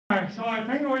Alright, so I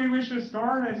think we should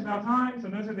start. It's about time. So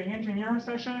this is the engineering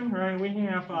session, right? We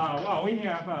have we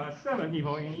have 7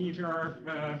 people in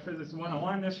EPR Physics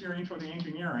 101 this year, Intro to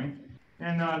Engineering,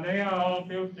 and they all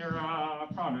built their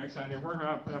projects and they work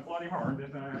bloody hard.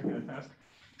 This I can attest.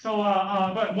 So,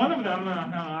 but one of them,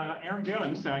 Erin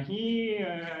Gillens,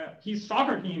 his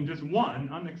soccer team just won,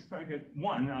 unexpected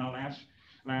won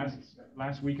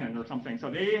last weekend or something.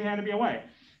 So they had to be away.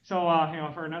 So,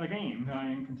 for another game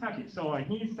in Kentucky. So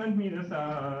he sent me this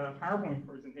PowerPoint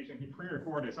presentation he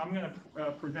pre-recorded. So I'm going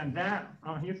to present that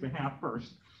on his behalf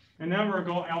first, and then we'll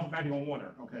go alphabetical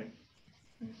order. Okay.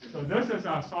 So this is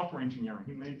software engineering.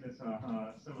 He made this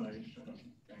simulation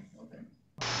thing. Okay.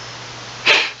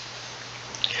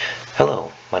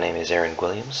 Hello, my name is Erin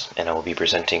Williams, and I will be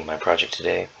presenting my project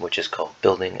today, which is called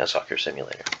Building a Soccer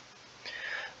Simulator.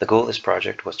 The goal of this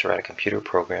project was to write a computer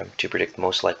program to predict the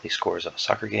most likely scores of a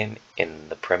soccer game in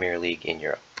the Premier League in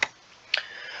Europe.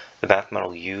 The math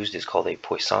model used is called a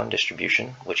Poisson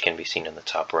distribution, which can be seen in the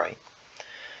top right.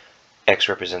 X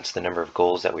represents the number of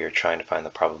goals that we are trying to find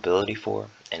the probability for,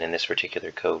 and in this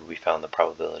particular code we found the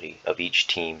probability of each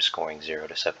team scoring 0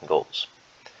 to 7 goals.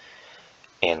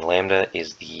 And lambda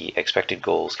is the expected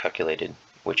goals calculated,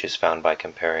 which is found by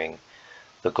comparing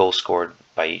the goals scored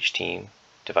by each team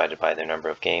divided by their number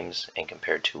of games and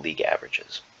compared to league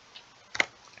averages.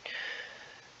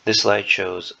 This slide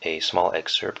shows a small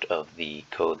excerpt of the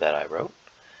code that I wrote.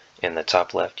 In the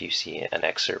top left you see an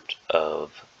excerpt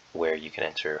of where you can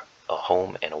enter a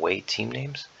home and away team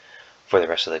names for the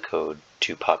rest of the code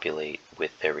to populate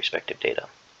with their respective data.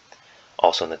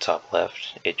 Also in the top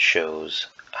left it shows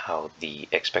how the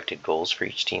expected goals for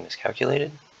each team is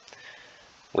calculated,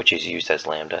 which is used as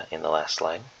lambda in the last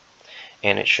slide.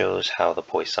 And it shows how the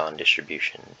Poisson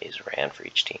distribution is ran for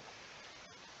each team.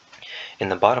 In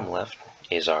the bottom left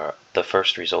is the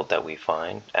first result that we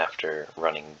find after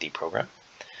running the program.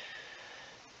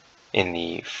 In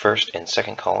the first and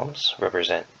second columns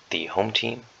represent the home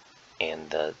team, and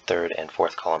the third and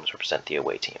fourth columns represent the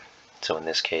away team. So in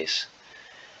this case,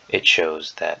 it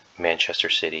shows that Manchester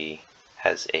City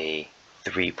has a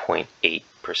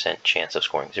 3.8% chance of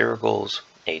scoring 0 goals,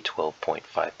 a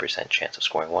 12.5% chance of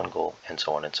scoring 1 goal, and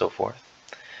so on and so forth.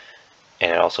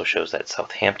 And it also shows that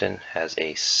Southampton has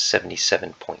a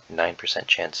 77.9%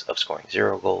 chance of scoring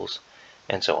 0 goals,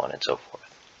 and so on and so forth.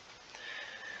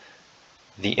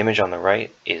 The image on the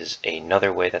right is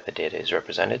another way that the data is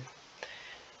represented.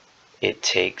 It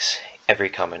takes every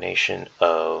combination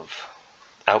of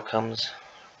outcomes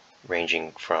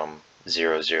ranging from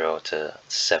 0, 0 to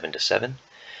 7 to 7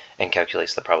 and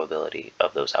calculates the probability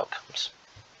of those outcomes.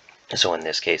 So in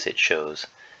this case it shows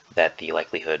that the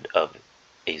likelihood of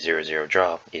a 0-0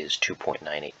 draw is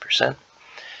 2.98%,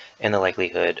 and the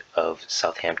likelihood of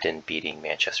Southampton beating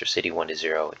Manchester City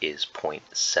 1-0 is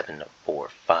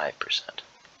 0.745%.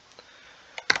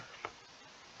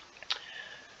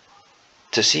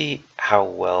 To see how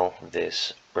well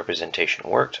this representation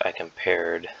worked, I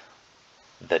compared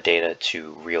the data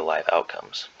to real live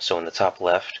outcomes. So in the top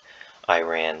left, I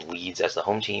ran Leeds as the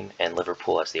home team and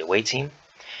Liverpool as the away team.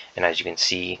 And as you can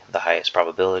see, the highest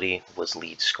probability was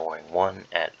Leeds scoring 1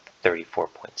 at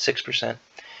 34.6%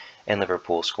 and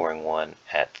Liverpool scoring 1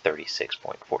 at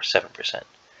 36.47%.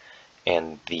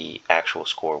 And the actual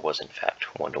score was in fact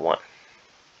 1-1.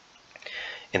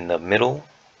 In the middle,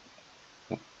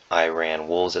 I ran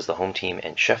Wolves as the home team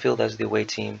and Sheffield as the away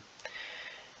team.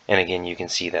 And again, you can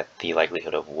see that the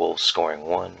likelihood of Wolves scoring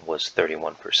 1 was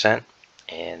 31%,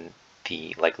 and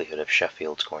the likelihood of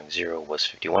Sheffield scoring 0 was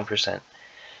 51%,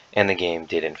 and the game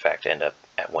did in fact end up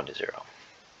at 1-0.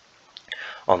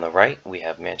 On the right, we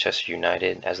have Manchester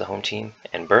United as the home team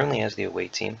and Burnley as the away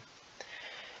team,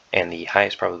 and the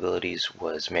highest probabilities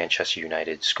was Manchester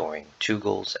United scoring 2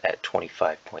 goals at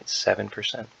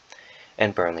 25.7%,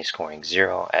 and Burnley scoring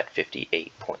 0 at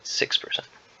 58.6%.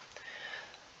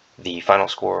 The final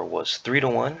score was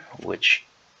 3-1, which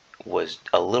was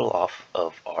a little off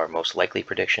of our most likely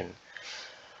prediction,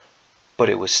 but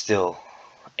it was still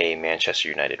a Manchester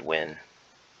United win,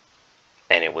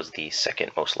 and it was the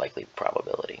second most likely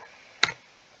probability.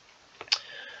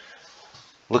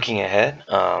 Looking ahead,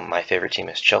 my favorite team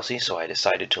is Chelsea, so I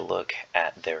decided to look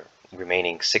at their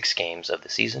remaining 6 games of the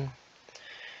season,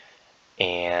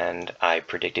 and I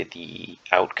predicted the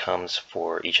outcomes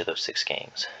for each of those 6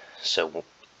 games. So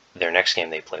their next game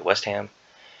they play West Ham,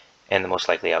 and the most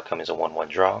likely outcome is a 1-1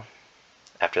 draw.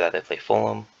 After that they play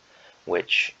Fulham,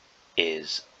 which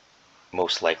is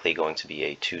most likely going to be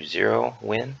a 2-0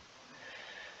 win.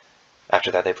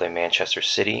 After that they play Manchester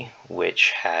City,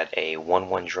 which had a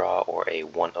 1-1 draw or a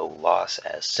 1-0 loss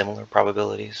as similar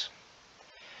probabilities.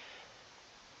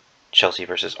 Chelsea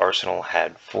versus Arsenal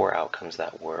had 4 outcomes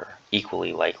that were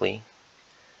equally likely,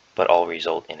 but all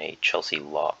result in a Chelsea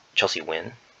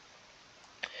win.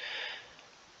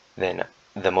 Then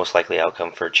the most likely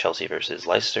outcome for Chelsea versus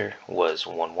Leicester was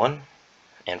 1-1,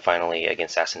 and finally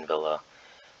against Aston Villa,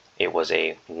 it was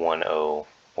a 1-0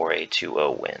 or a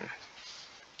 2-0 win.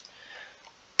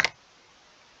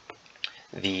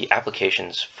 The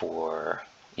applications for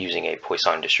using a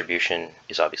Poisson distribution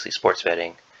is obviously sports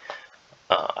betting.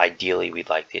 Ideally, we'd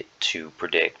like it to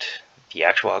predict the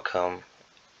actual outcome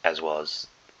as well as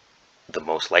the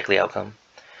most likely outcome,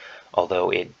 although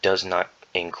it does not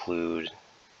include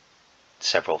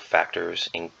several factors,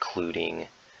 including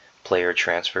player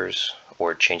transfers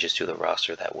or changes to the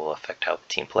roster that will affect how the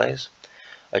team plays,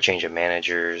 a change of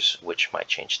managers which might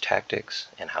change tactics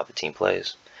and how the team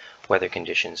plays, weather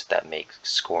conditions that make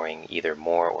scoring either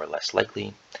more or less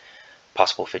likely,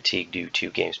 possible fatigue due to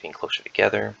games being closer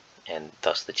together, and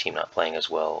thus the team not playing as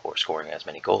well or scoring as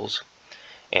many goals,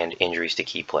 and injuries to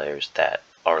key players that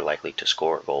are likely to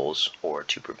score goals or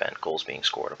to prevent goals being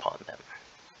scored upon them.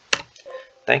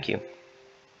 Thank you.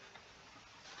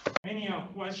 Any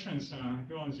questions?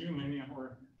 Go on Zoom,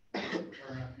 or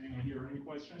anyone here, any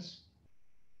questions?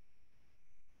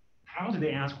 How do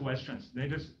they ask questions? They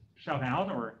just shout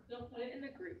out, or? They'll put it in the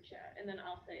group chat, and then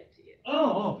I'll say it to you.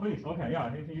 Oh, please. Okay,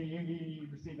 yeah. If you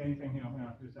receive anything,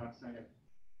 just say it.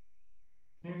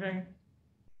 Anything?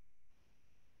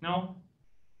 No?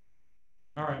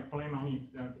 All right, blame on me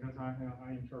because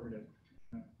I interpreted.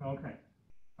 Okay.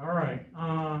 All right.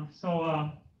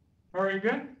 Are you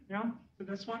good? Yeah. For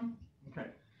this one? Okay.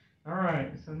 All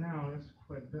right. So now let's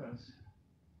quit this.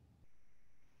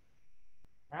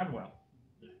 Adwell.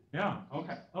 Yeah.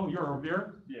 Okay. Oh, you're over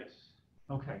there? Yes.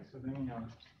 Okay. So then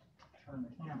turn the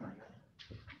camera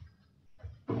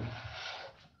here.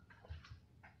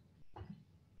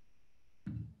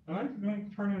 All right. Going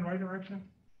to turn in the right direction?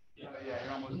 Yeah,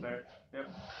 you're almost there. Yep.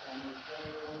 Almost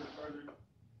further.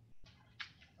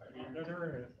 There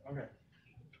it is. Okay.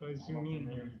 So zoom in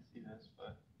here. See this,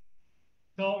 but.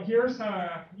 So here's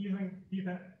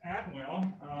Ethan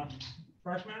Adwell,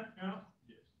 freshman, yeah.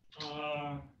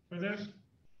 Yes. Physics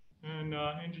and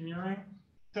engineering.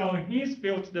 So he's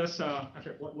built this.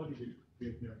 Actually, what did you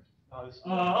do here?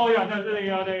 Oh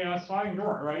yeah, the sliding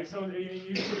door, right? So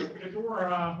the door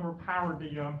will power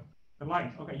the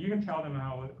lights. Okay, you can tell them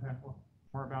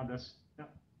more about this. Yeah.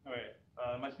 All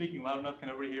right. Am I speaking loud enough? Can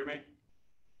everybody hear me?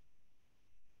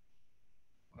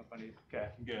 Okay,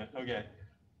 good. Okay.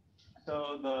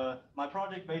 So my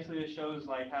project basically shows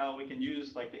like how we can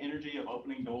use like the energy of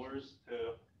opening doors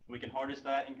we can harness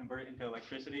that and convert it into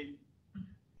electricity.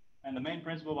 And the main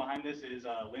principle behind this is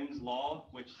Lenz's law,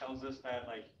 which tells us that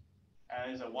like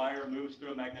as a wire moves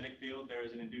through a magnetic field, there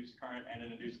is an induced current and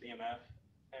an induced EMF.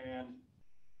 And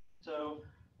so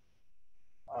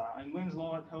in Lenz's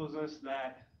law, it tells us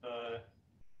that the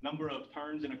number of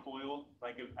turns in a coil,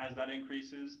 like as that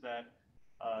increases, that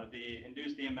the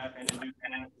induced EMF and induced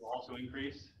current will also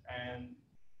increase. And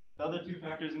the other two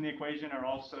factors in the equation are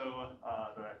also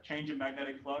the change in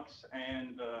magnetic flux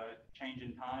and the change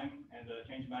in time. And the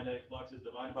change in magnetic flux is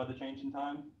divided by the change in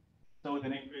time. So with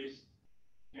an increased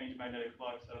change in magnetic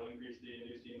flux, that will increase the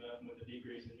induced EMF, and with a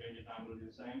decrease in change in time, it will do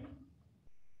the same.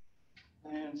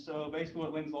 And so basically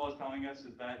what Lenz's law is telling us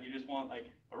is that you just want like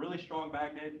a really strong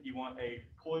magnet. You want a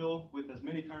coil with as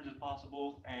many turns as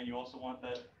possible, and you also want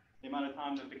that the amount of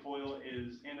time that the coil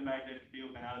is in the magnetic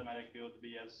field and out of the magnetic field to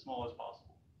be as small as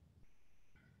possible.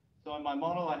 So in my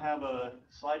model, I have a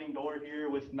sliding door here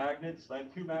with magnets. I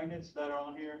have 2 magnets that are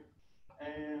on here,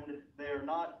 and they're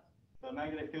not, the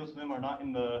magnetic fields of them are not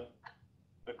in the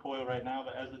coil right now,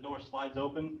 but as the door slides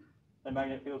open, the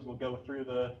magnetic fields will go through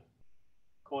the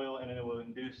coil and it will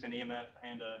induce an EMF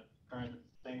and a current at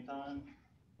the same time.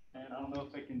 And I don't know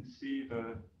if I can see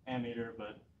the ammeter,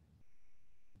 but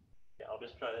yeah, I'll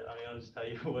just try it. I mean, I'll just tell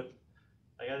you what,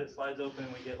 like as it slides open,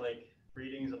 we get like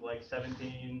readings of like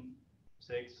 17,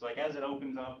 6. Like as it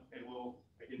opens up, it will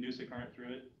induce a current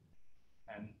through it.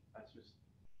 And that's just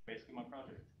basically my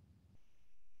project.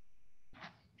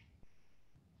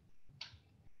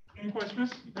 Any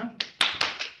questions? Yeah.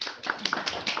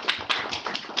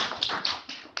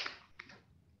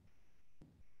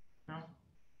 No.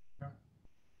 No.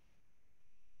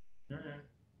 Yeah.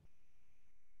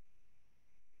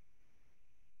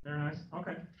 Very nice.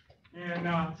 Okay.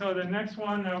 And so the next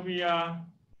one will be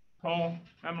Cole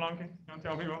Amelunke. Don't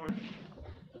tell people.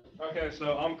 Okay,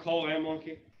 so I'm Cole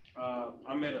Amelunke.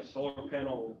 I made a solar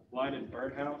panel lighted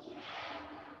birdhouse.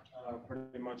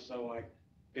 Pretty much so like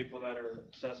people that are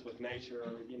obsessed with nature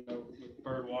or,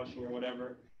 bird watching or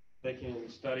whatever, they can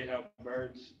study how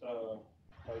birds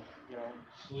like,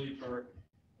 sleep or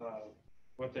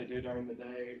what they do during the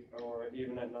day or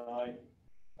even at night,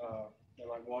 and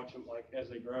like watch them like as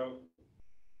they grow.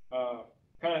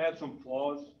 Kind of had some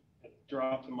flaws. It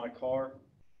dropped in my car,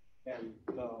 and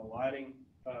the lighting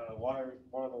wire,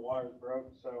 one of the wires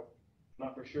broke, so I'm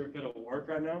not for sure if it'll work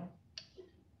right now.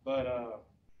 But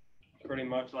pretty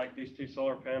much like these two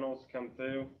solar panels come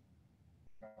through,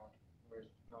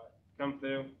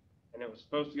 and it was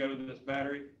supposed to go to this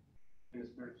battery, and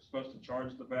they're supposed to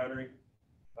charge the battery.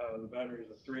 The battery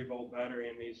is a 3-volt battery,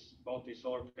 and both these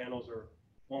solar panels are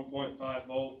 1.5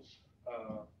 volts.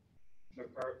 They're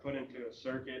put into a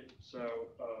circuit, so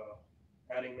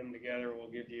adding them together will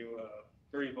give you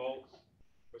 3 volts,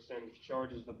 which then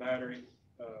charges the battery.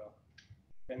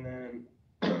 And then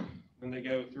when they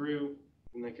go through,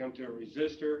 when they come to a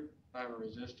resistor, I have a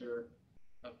resistor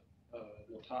up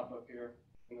the top up here,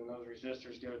 and then those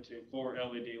resistors go to 4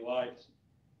 LED lights.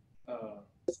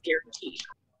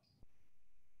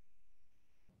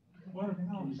 What the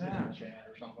hell is that? Chat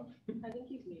or something. I think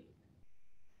he's muted.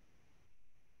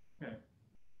 Okay.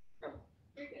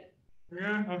 You're good.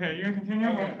 Yeah, okay, you can continue?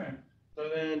 Okay. So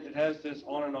then it has this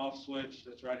on and off switch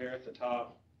that's right here at the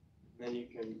top. And then you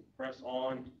can press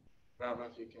on. I don't know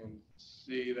if you can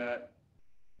see that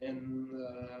in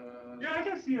the... Yeah, I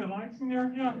can see the lights in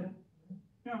there, yeah.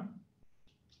 Yeah.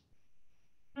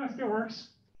 Yeah, it still works.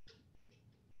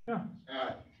 Yeah. All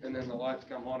right, and then the lights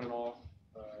come on and off.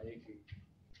 You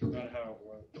can, that's how it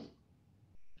works.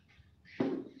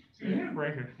 So you didn't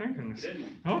break it, thank goodness.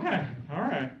 Okay, all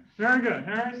right, very good.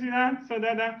 Everybody see that? So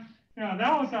that that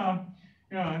was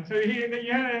so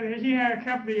he had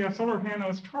kept the solar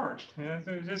panels charged.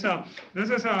 So this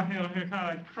is kind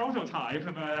of prototype,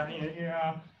 but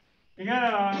you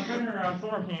got better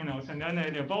solar panels, and then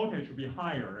the voltage would be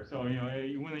higher. So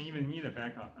you wouldn't even need a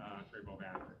backup 3-volt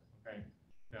battery. Okay.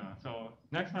 Yeah. So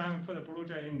next time put a blue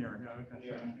jay in there.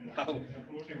 The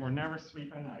blue jay will never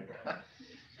sleep at night.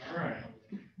 All right.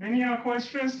 Any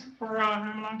questions for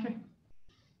Amelunke?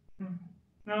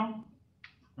 No?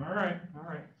 All right. All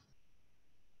right.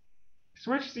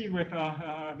 Switch seat with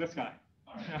this guy.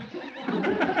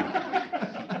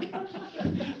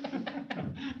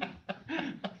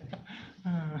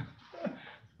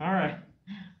 All right.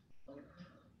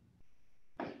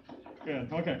 Good.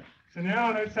 Okay. So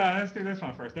now let's do this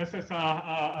one first. This is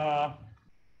Zach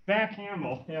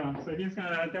Campbell. Yeah. So he's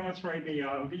gonna demonstrate the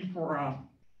V4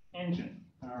 engine.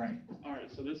 All right. All right.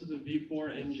 So this is a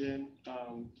V4 engine.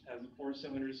 Has 4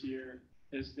 cylinders here,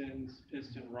 pistons,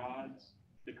 piston rods,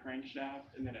 the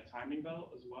crankshaft, and then a timing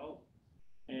belt as well.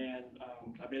 And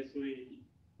I basically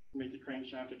make the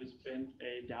crankshaft. I just bent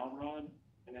a dowel rod,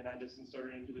 and then I just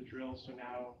insert it into the drill. So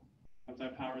now, once I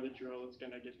power the drill, it's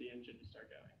gonna get the engine to start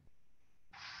going.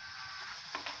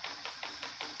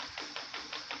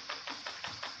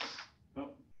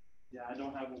 Oh, yeah, I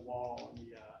don't have a wall on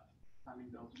the timing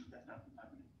belt to prevent that from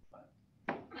happening, but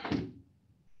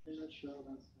does that show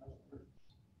that's how it works?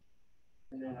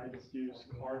 And then I just use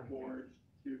cardboard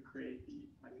to create the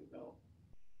timing belt.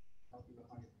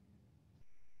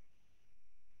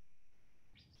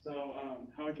 So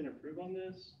how I can improve on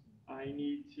this, I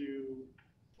need to,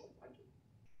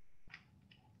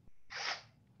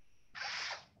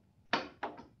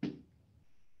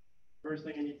 first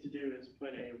thing I need to do is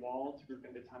put a wall to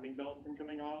prevent the timing belt from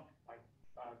coming off, like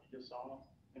you just saw.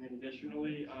 And then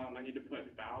additionally, I need to put a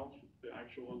valve to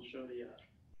actually show the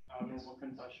normal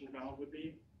combustion valve would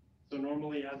be. So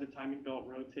normally as the timing belt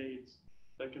rotates,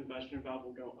 the combustion valve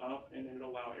will go up and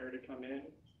it'll allow air to come in,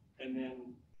 and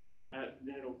then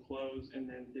it'll close, and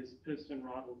then this piston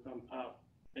rod will come up,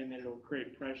 and then it'll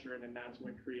create pressure, and then that's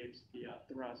what creates the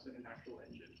thrust in an actual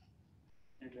engine.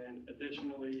 And then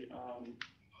additionally,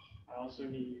 I also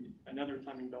need another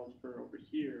timing belt for over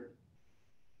here,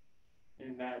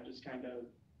 and that just kind of,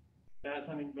 that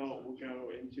timing belt will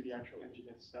go into the actual engine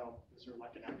itself, sort of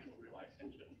like an actual real-life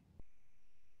engine.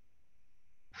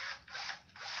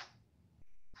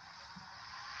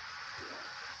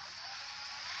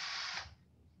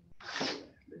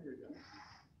 There we go.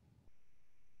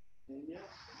 And yeah.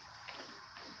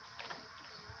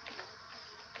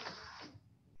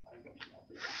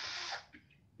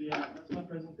 Yeah, that's my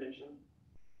presentation.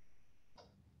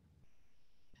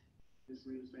 This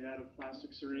is made out of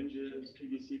plastic syringes,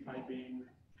 PVC piping,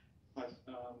 hair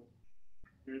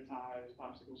ties,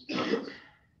 popsicle sticks,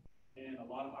 and a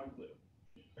lot of hot glue.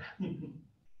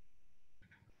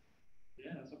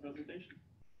 Yeah, that's my presentation.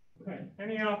 Okay.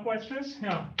 Any questions?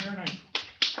 Yeah, very nice.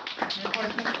 Any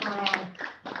questions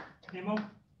for Campbell?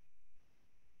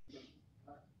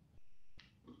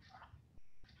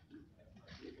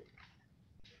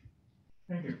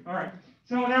 Thank you. All right.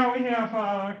 So now we have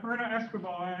Karina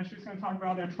Escobar, and she's going to talk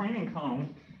about the training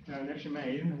cone that she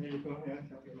made. And you go ahead.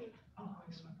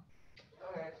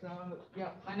 Okay, so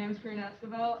yeah, my name is Karina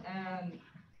Escobar, and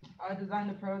I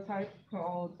designed a prototype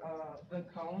called the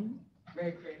cone.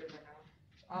 Very creative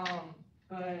right now.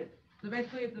 But so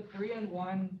basically, it's a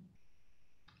 3-in-1,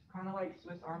 kind of like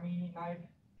Swiss Army knife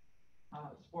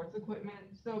sports equipment.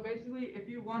 So basically, if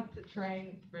you want to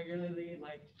train regularly,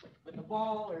 like with the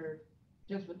ball or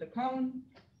just with the cone,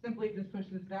 simply just push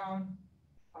this down,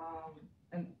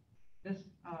 and this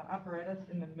apparatus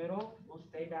in the middle will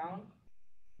stay down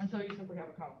until you simply have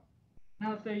a cone.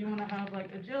 Now, say you want to have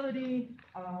like agility,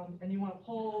 and you want to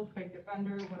pull, fake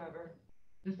defender, whatever,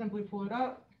 just simply pull it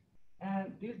up.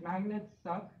 And these magnets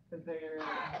suck because they're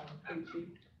pretty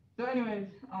cheap. So anyways,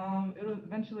 it'll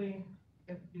eventually,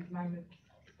 if these magnets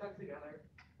stuck together,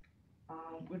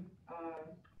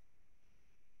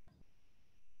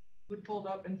 would fold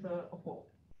up into a pole.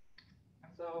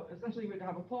 So essentially, we'd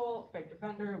have a pole, fake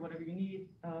defender, whatever you need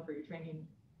for your training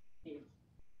needs.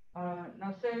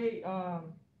 Now, say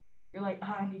you're like,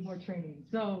 I need more training.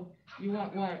 So you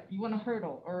want what? You want a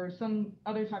hurdle or some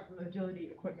other type of agility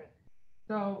equipment.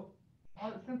 So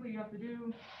all simply you have to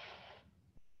do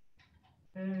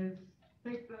is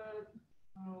take the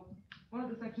one of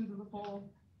the sections of the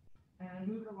pole and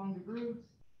move it along the grooves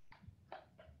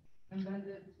and bend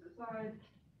it to the side.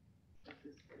 Like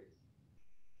this case.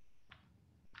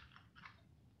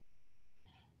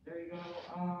 There you go.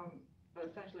 But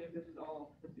essentially, if this is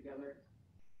all put together,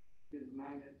 these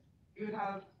magnets, you would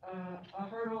have a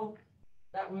hurdle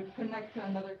that would connect to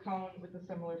another cone with the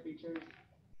similar features,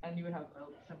 and you would have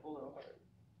a simple little hurdle.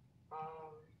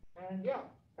 And yeah,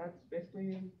 that's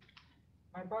basically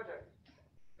my project,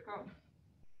 the cone.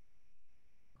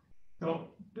 So,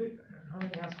 let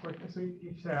me ask a question. So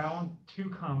you said I want 2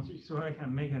 cones, so I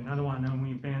can make another one, and then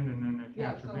we bend, and then I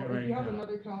Yeah, capture so it if right you have now.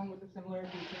 another cone with a similar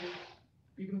features,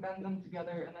 you can bend them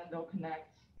together, and then they'll connect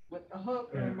with a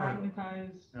hook Yeah, or perfect.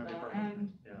 magnetize That'd be the perfect.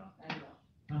 end. Yeah. And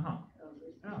Uh-huh.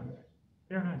 Yeah.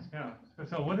 Very nice, yeah.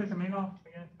 So what is it made of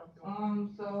again?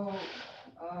 So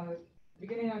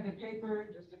beginning I did paper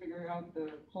just to figure out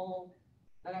the hole.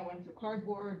 Then I went to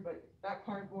cardboard, but that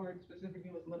cardboard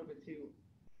specifically was a little bit too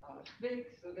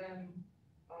thick. So then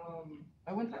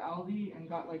I went to Aldi and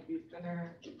got like these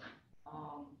thinner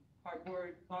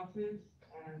cardboard boxes,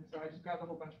 and so I just grabbed a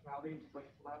whole bunch from Aldi, just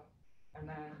like left, and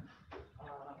then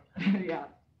yeah,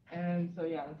 and so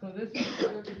this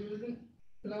wasn't,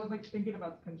 because I was like thinking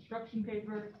about construction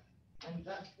paper, and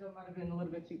that still might have been a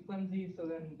little bit too flimsy. So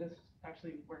then this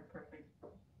actually worked perfect.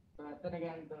 But then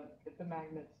again, the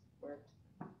magnets worked.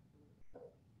 So,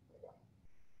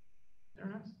 Very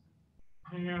nice.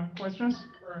 Any questions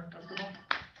for basketball?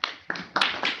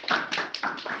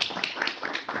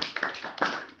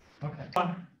 Okay.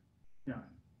 Yeah.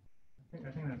 I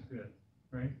think that's good,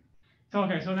 right? So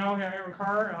okay, so now we have Erin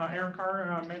Carr. Erin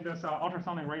Carr made this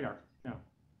ultrasonic radar. Yeah.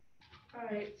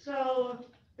 Alright, so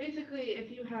basically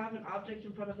if you have an object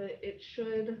in front of it, it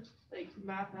should like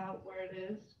map out where it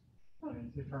is.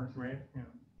 It turns red.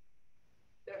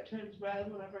 Yeah. It turns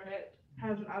red whenever it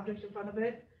has an object in front of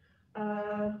it.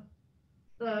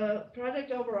 The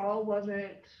project overall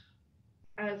wasn't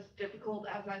as difficult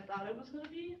as I thought it was going to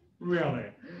be.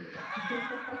 Really?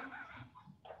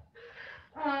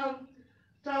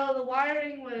 So the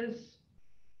wiring was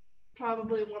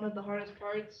probably one of the hardest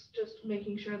parts, just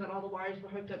making sure that all the wires were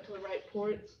hooked up to the right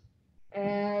ports.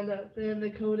 And then the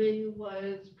coding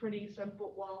was pretty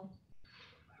simple. Well,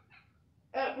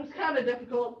 it was kind of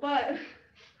difficult, but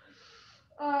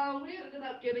we ended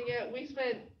up getting it. We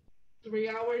spent 3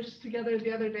 hours together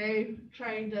the other day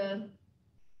trying to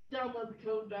download the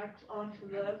code back onto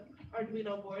the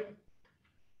Arduino board.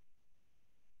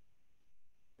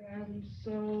 And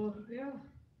so, yeah.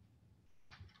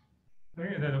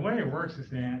 The way it works is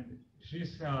that she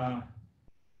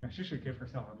should give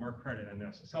herself more credit on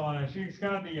this. So she's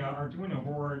got the Arduino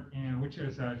board, and which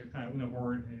is just kind of Uno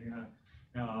board,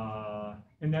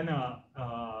 and then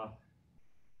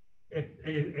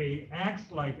it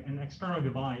acts like an external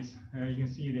device. You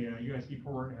can see the USB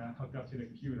port hooked up to the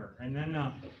computer, and then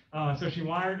so she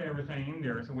wired everything in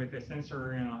there. So with the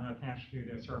sensor attached to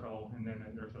the servo, and then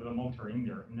there's a motor in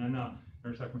there, and then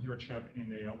there's a computer chip in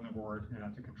the Uno board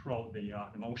to control the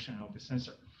motion of the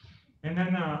sensor. And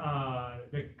then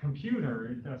the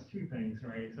computer does 2 things,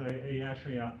 right? So it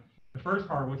actually the first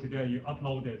part, what you do, you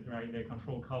upload it, right, the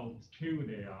control codes to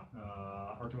the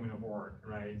Arduino board,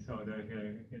 right? So the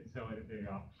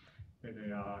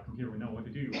computer will know what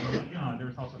to do. And,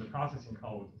 there's also the processing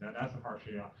code. That's the part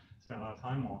she spent a lot of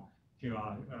time on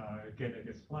get a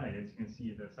display. As you can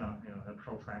see, this the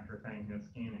protractor thing is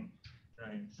scanning,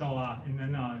 right? So and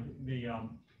then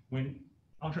when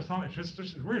ultrasonic, just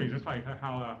really just like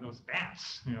how those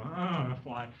bats,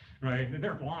 fly, right?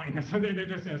 They're blind, so they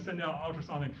just send out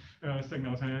ultrasonic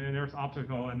signals, and there's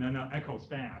optical, and then echoes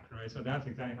back, right? So that's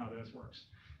exactly how this works.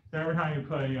 So every time you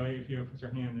put, if you put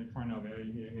your hand in front of it,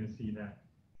 you can see that,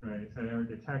 right? So they would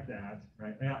detect that,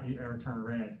 right? It would turn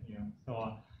red,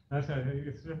 So it's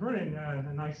a really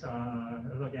nice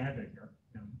look at it here.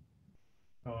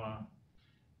 So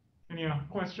any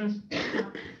questions?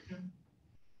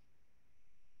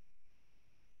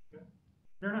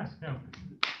 Very nice, yeah.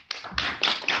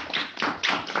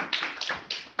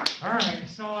 All right,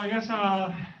 so I guess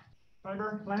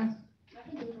fiber, Lance?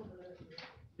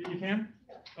 You can?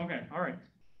 Okay, all right.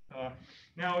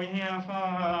 Now we have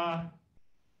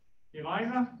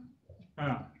Eliza,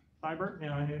 fiber.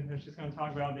 She's going to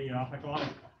talk about the hydraulic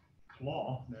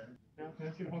claw there. Yeah, can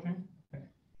I see the whole thing? Okay.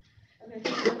 Okay,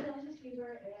 so I'm Eliza's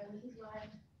fever, and this is my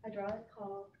hydraulic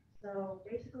claw. So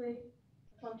basically,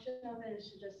 the function of it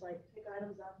is to just like pick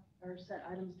items up or set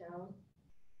items down.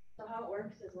 So how it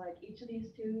works is like each of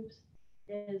these tubes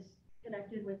is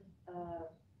connected with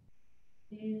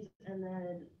these, and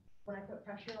then when I put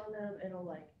pressure on them, it'll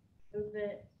like move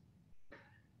it.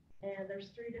 And there's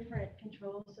 3 different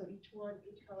controls, so each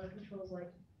color controls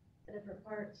like a different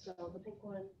part. So the pink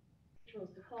one controls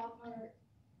the claw part,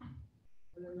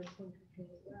 and then this one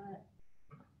controls that,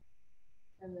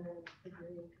 and then the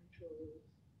green controls.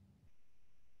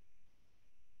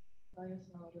 I guess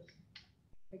I'll just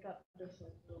pick up this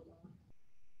like little one.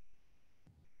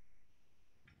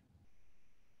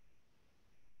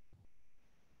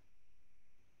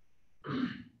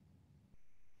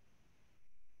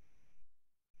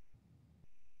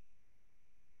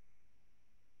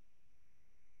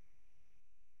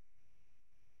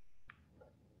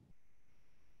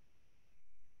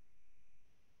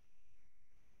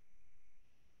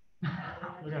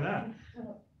 Look at that.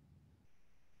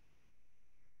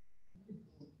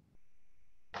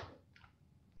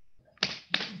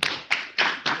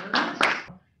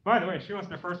 By the way, she was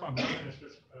the first one who finished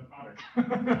this project.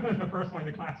 The first one in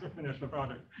the class to finish the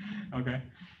project. Okay.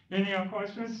 Any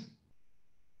questions?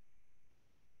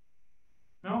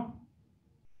 No?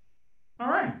 All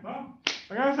right. Well,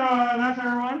 I guess that's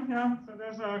everyone. Yeah. So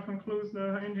this concludes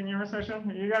the engineering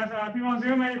session. You guys, people on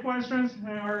Zoom, any questions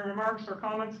or remarks or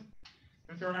comments?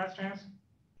 It's your last chance.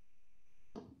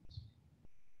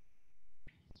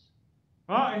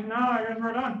 Well, if not, I guess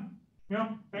we're done.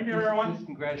 Yeah, thank you, everyone. Just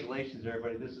congratulations,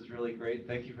 everybody. This is really great.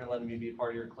 Thank you for letting me be a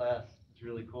part of your class. It's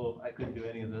really cool. I couldn't do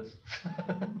any of this.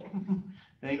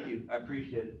 Thank you. I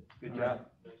appreciate it. Good job.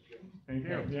 Thank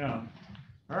you. Yeah.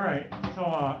 All right. So,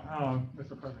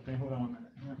 Mr. President, hold on a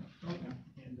minute. Yeah. Okay.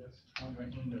 In this. I'm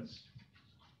going to end this.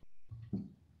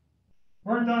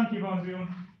 We're done. Keep on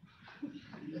Zoom.